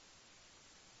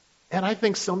 And I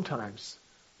think sometimes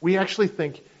we actually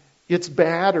think it's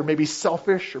bad or maybe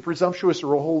selfish or presumptuous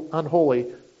or unholy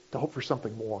to hope for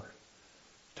something more.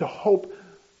 To hope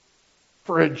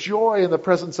for a joy in the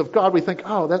presence of God. We think,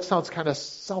 oh, that sounds kind of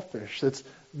selfish.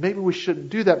 Maybe we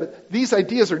shouldn't do that. But these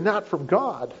ideas are not from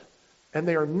God, and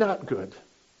they are not good.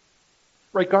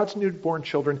 Right? God's newborn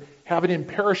children have an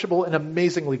imperishable and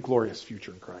amazingly glorious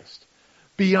future in Christ,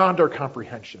 beyond our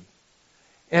comprehension.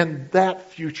 And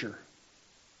that future,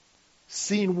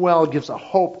 seen well, gives a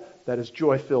hope that is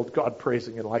joy-filled,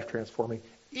 God-praising, and life-transforming,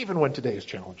 even when today is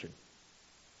challenging.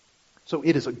 So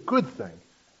it is a good thing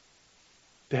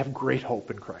to have great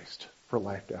hope in Christ for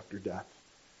life after death.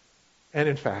 And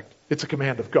in fact, it's a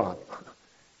command of God.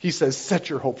 He says, set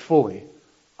your hope fully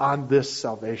on this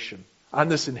salvation, on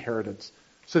this inheritance.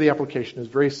 So the application is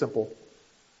very simple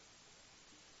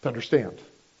to understand,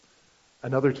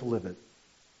 another to live it.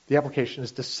 The application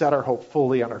is to set our hope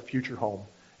fully on our future home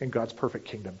in God's perfect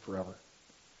kingdom forever.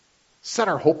 Set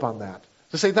our hope on that.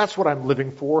 To say, that's what I'm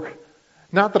living for.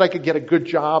 Not that I could get a good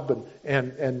job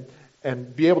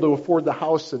and be able to afford the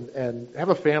house and have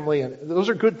a family. And those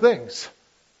are good things.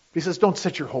 He says, don't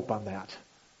set your hope on that.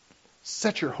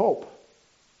 Set your hope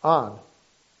on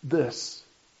this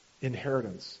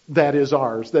inheritance that is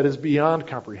ours, that is beyond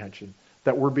comprehension,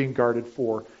 that we're being guarded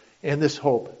for. And this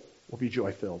hope will be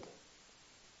joy-filled.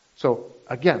 So,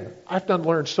 again, I've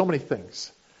learned so many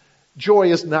things.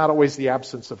 Joy is not always the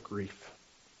absence of grief.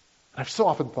 I've so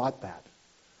often thought that.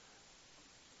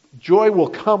 Joy will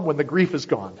come when the grief is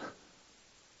gone.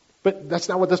 But that's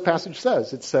not what this passage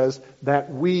says. It says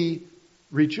that we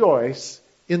rejoice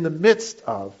in the midst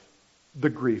of the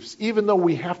griefs, even though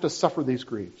we have to suffer these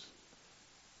griefs.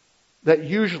 That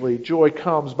usually joy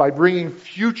comes by bringing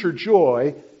future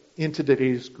joy into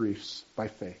today's griefs by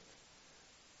faith.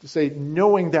 To say,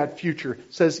 knowing that future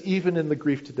says, even in the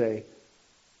grief today,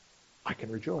 I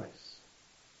can rejoice.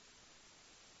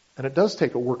 And it does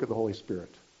take a work of the Holy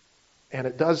Spirit. And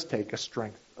it does take a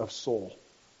strength of soul.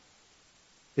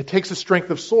 It takes a strength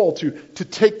of soul to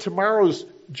take tomorrow's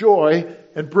joy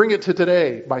and bring it to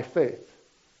today by faith.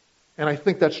 And I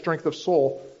think that strength of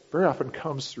soul very often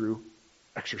comes through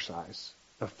exercise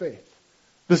of faith.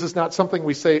 This is not something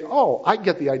we say, oh, I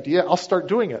get the idea, I'll start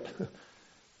doing it.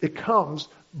 It comes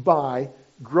by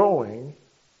growing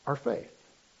our faith.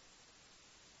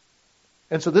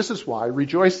 And so this is why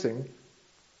rejoicing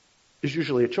is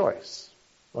usually a choice.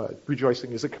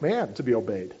 Rejoicing is a command to be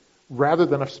obeyed rather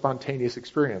than a spontaneous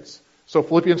experience. So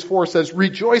Philippians 4 says,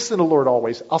 rejoice in the Lord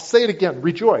always. I'll say it again,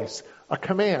 rejoice. A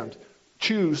command.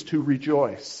 Choose to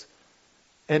rejoice.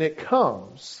 And it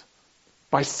comes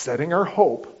by setting our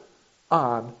hope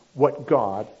on what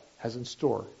God has in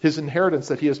store, his inheritance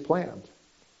that he has planned.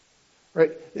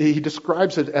 Right? He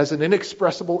describes it as an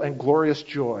inexpressible and glorious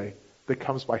joy that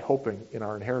comes by hoping in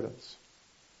our inheritance.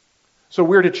 So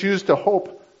we're to choose to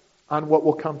hope on what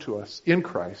will come to us in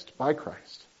Christ, by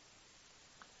Christ.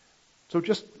 So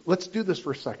just let's do this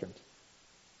for a second.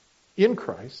 In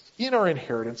Christ, in our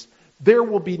inheritance, there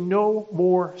will be no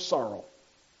more sorrow.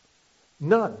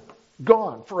 None.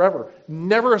 Gone forever.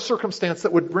 Never a circumstance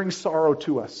that would bring sorrow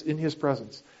to us in his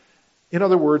presence. In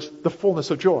other words, the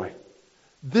fullness of joy.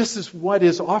 This is what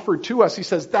is offered to us. He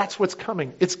says, that's what's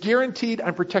coming. It's guaranteed.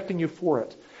 I'm protecting you for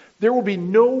it. There will be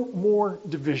no more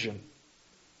division.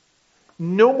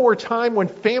 No more time when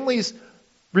families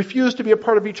refuse to be a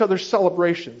part of each other's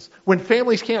celebrations. When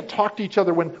families can't talk to each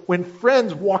other. When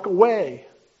friends walk away.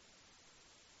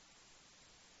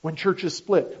 When churches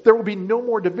split. There will be no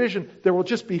more division. There will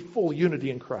just be full unity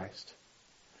in Christ.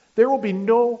 There will be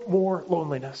no more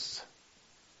loneliness.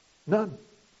 None.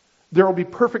 There will be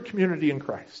perfect community in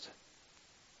Christ.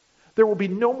 There will be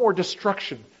no more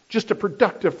destruction. Just a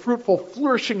productive, fruitful,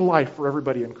 flourishing life for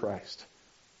everybody in Christ.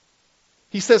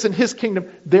 He says in his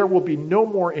kingdom, there will be no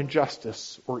more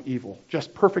injustice or evil.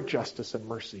 Just perfect justice and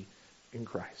mercy in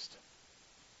Christ.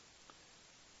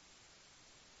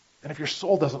 And if your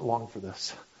soul doesn't long for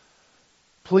this,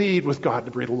 plead with God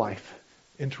to breathe life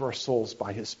into our souls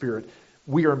by his Spirit.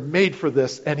 We are made for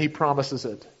this, and he promises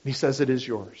it. He says it is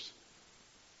yours.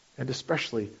 And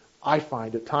especially, I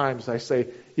find at times, I say,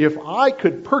 if I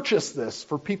could purchase this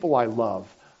for people I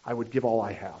love, I would give all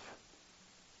I have.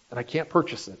 And I can't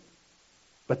purchase it.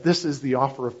 But this is the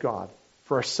offer of God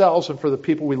for ourselves and for the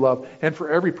people we love and for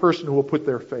every person who will put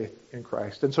their faith in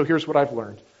Christ. And so here's what I've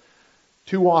learned.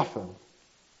 Too often,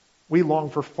 we long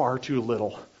for far too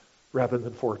little rather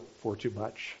than for too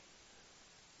much.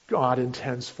 God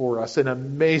intends for us an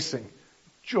amazing,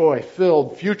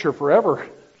 joy-filled future forever.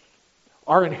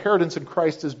 Our inheritance in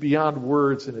Christ is beyond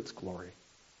words in its glory.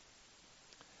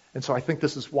 And so I think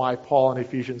this is why Paul in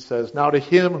Ephesians says, now to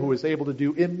him who is able to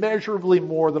do immeasurably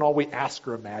more than all we ask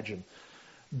or imagine.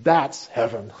 That's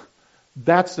heaven.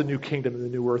 That's the new kingdom and the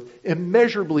new earth.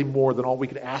 Immeasurably more than all we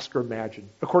could ask or imagine,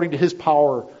 according to his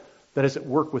power that is at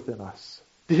work within us.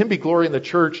 To him be glory in the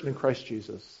church and in Christ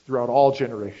Jesus throughout all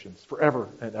generations, forever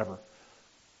and ever.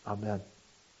 Amen.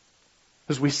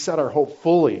 As we set our hope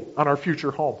fully on our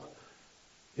future home,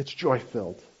 it's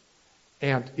joy-filled,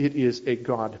 and it is a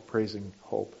God-praising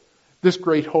hope. This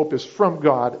great hope is from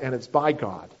God, and it's by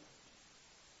God,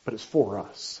 but it's for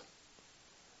us.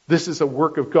 This is a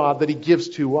work of God that he gives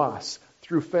to us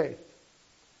through faith.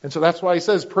 And so that's why he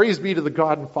says, praise be to the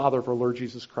God and Father of our Lord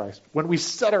Jesus Christ. When we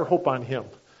set our hope on him,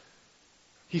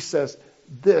 he says,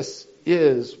 this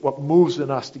is what moves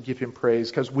in us to give him praise,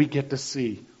 because we get to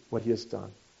see what he has done.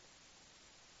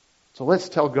 So let's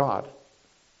tell God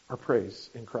our praise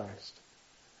in Christ.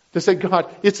 To say, God,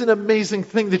 it's an amazing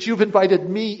thing that you've invited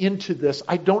me into this.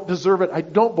 I don't deserve it. I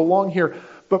don't belong here.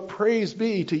 But praise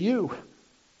be to you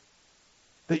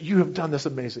that you have done this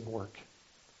amazing work.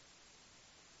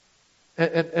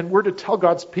 And we're to tell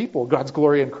God's people God's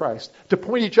glory in Christ. To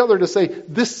point each other to say,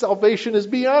 this salvation is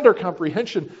beyond our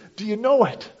comprehension. Do you know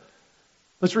it?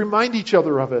 Let's remind each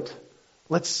other of it.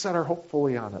 Let's set our hope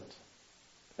fully on it.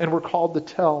 And we're called to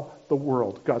tell the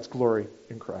world God's glory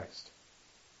in Christ.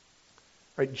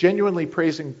 Right? Genuinely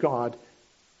praising God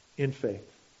in faith.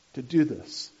 To do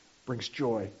this brings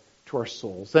joy to our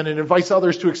souls. And it invites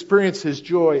others to experience his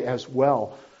joy as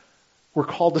well. We're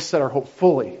called to set our hope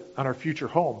fully on our future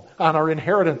home, on our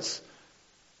inheritance.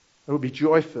 It will be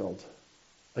joy-filled,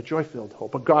 a joy-filled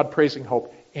hope, a God-praising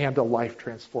hope, and a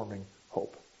life-transforming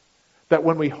hope. That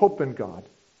when we hope in God,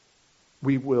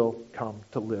 we will come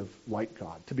to live like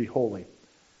God, to be holy.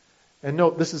 And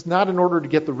note, this is not in order to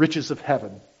get the riches of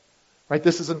heaven. Right?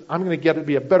 This isn't, I'm going to get to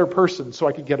be a better person so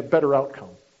I can get a better outcome.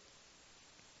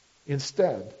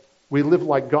 Instead, we live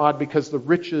like God because the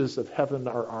riches of heaven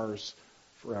are ours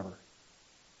forever.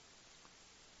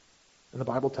 And the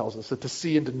Bible tells us that to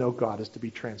see and to know God is to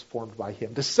be transformed by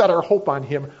him. To set our hope on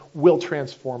him will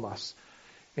transform us.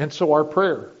 And so our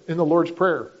prayer, in the Lord's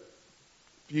Prayer,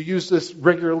 if you use this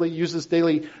regularly, use this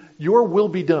daily, your will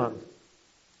be done.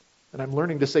 And I'm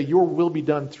learning to say, your will be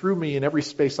done through me in every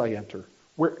space I enter.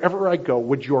 Wherever I go,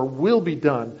 would your will be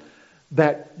done,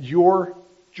 that your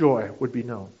joy would be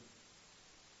known.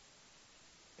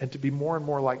 And to be more and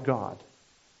more like God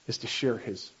is to share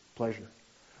his pleasure.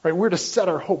 Right? We're to set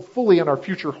our hope fully on our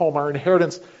future home, our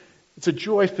inheritance. It's a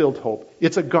joy-filled hope.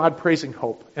 It's a God-praising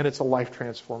hope. And it's a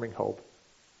life-transforming hope.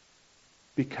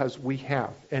 because we have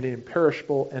an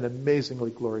imperishable and amazingly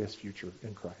glorious future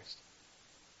in Christ.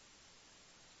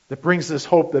 That brings this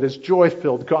hope that is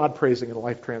joy-filled, God-praising, and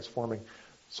life-transforming.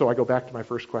 So I go back to my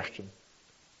first question.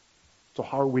 So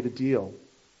how are we to deal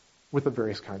with the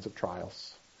various kinds of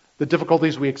trials? The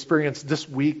difficulties we experience this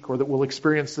week, or that we'll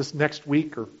experience this next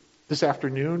week, or this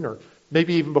afternoon, or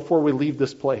maybe even before we leave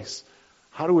this place.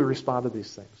 How do we respond to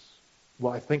these things?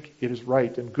 Well, I think it is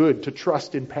right and good to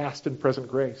trust in past and present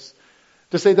grace.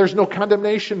 To say there's no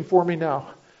condemnation for me now.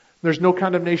 There's no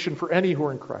condemnation for any who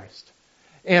are in Christ.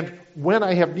 And when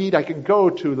I have need, I can go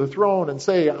to the throne and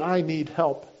say, I need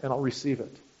help, and I'll receive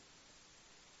it.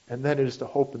 And then it is to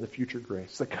hope in the future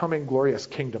grace, the coming glorious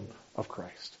kingdom of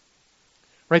Christ.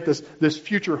 Right? This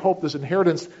future hope, this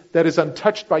inheritance that is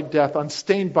untouched by death,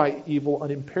 unstained by evil,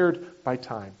 unimpaired by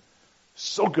time.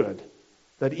 So good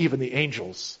that even the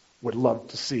angels would love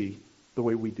to see the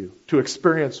way we do, to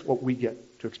experience what we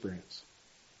get to experience.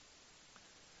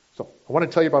 So, I want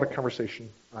to tell you about a conversation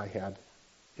I had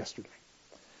yesterday.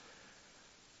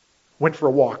 Went for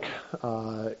a walk,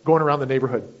 going around the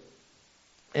neighborhood.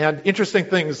 And interesting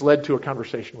things led to a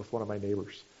conversation with one of my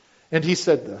neighbors. And he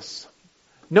said this: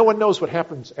 no one knows what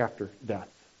happens after death.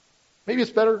 Maybe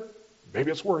it's better,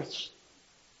 maybe it's worse.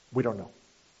 We don't know.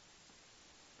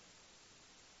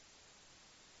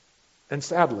 And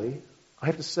sadly, I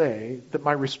have to say that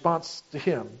my response to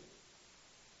him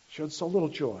showed so little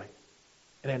joy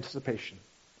and anticipation.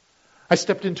 I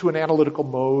stepped into an analytical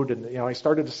mode, and I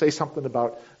started to say something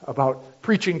about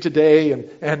preaching today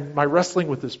and my wrestling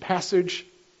with this passage.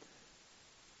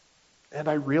 And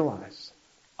I realized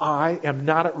I am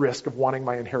not at risk of wanting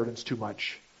my inheritance too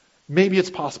much. Maybe it's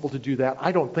possible to do that.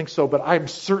 I don't think so, but I'm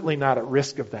certainly not at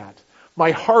risk of that.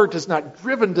 My heart is not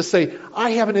driven to say,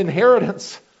 I have an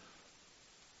inheritance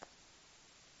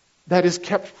that is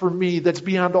kept for me, that's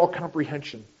beyond all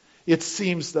comprehension. It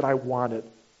seems that I want it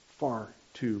far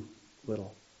too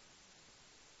little.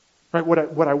 Right?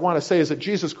 What I want to say is that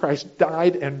Jesus Christ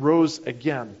died and rose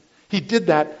again. He did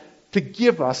that to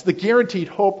give us the guaranteed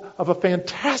hope of a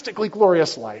fantastically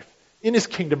glorious life in His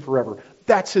kingdom forever.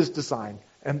 That's His design,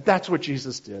 and that's what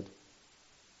Jesus did.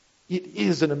 It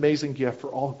is an amazing gift for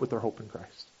all who put their hope in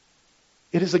Christ.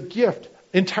 It is a gift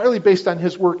entirely based on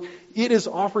His work. It is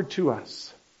offered to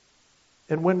us.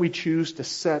 And when we choose to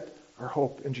set our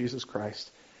hope in Jesus Christ,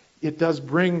 it does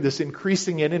bring this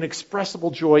increasing and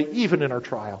inexpressible joy even in our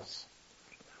trials.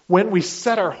 When we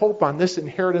set our hope on this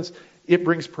inheritance, it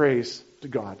brings praise to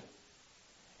God.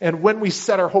 And when we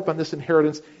set our hope on this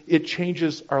inheritance, it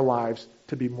changes our lives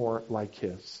to be more like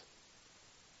His.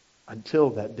 Until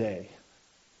that day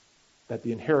that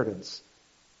the inheritance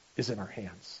is in our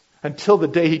hands. Until the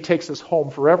day He takes us home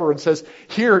forever and says,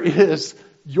 here is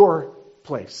your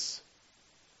place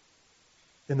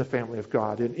in the family of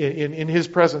God, in His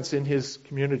presence, in His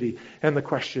community. And the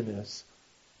question is,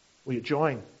 will you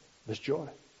join this joy?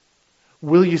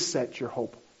 Will you set your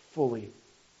hope fully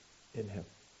in Him?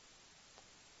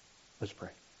 Let's pray.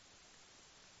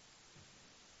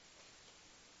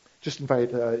 Just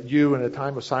invite you in a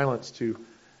time of silence to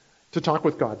talk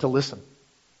with God, to listen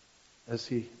as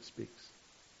He speaks.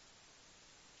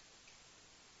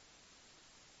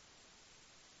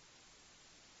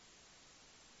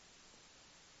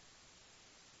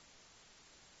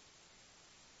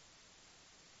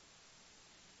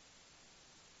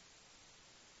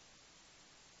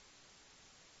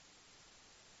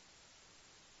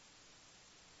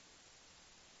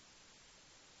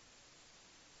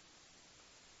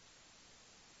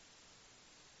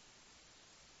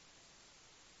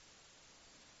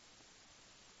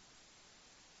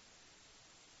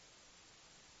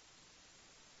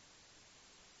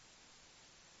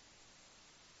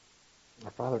 Our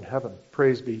Father in heaven,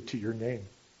 praise be to your name.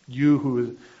 You who is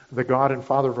the God and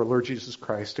Father of our Lord Jesus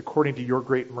Christ, according to your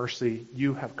great mercy,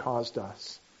 you have caused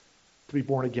us to be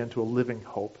born again to a living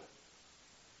hope.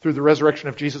 Through the resurrection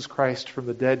of Jesus Christ from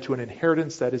the dead to an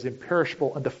inheritance that is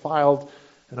imperishable, undefiled,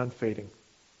 and unfading,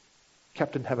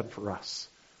 kept in heaven for us,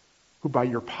 who by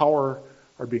your power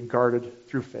are being guarded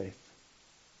through faith,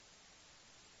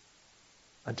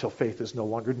 until faith is no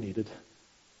longer needed,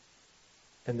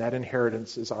 and that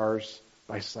inheritance is ours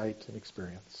by sight and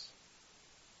experience.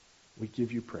 We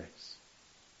give you praise.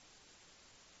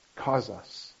 Cause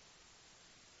us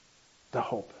to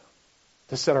hope,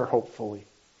 to set our hope fully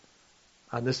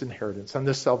on this inheritance, on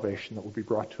this salvation that will be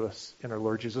brought to us in our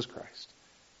Lord Jesus Christ.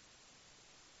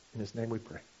 In His name we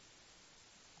pray.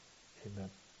 Amen.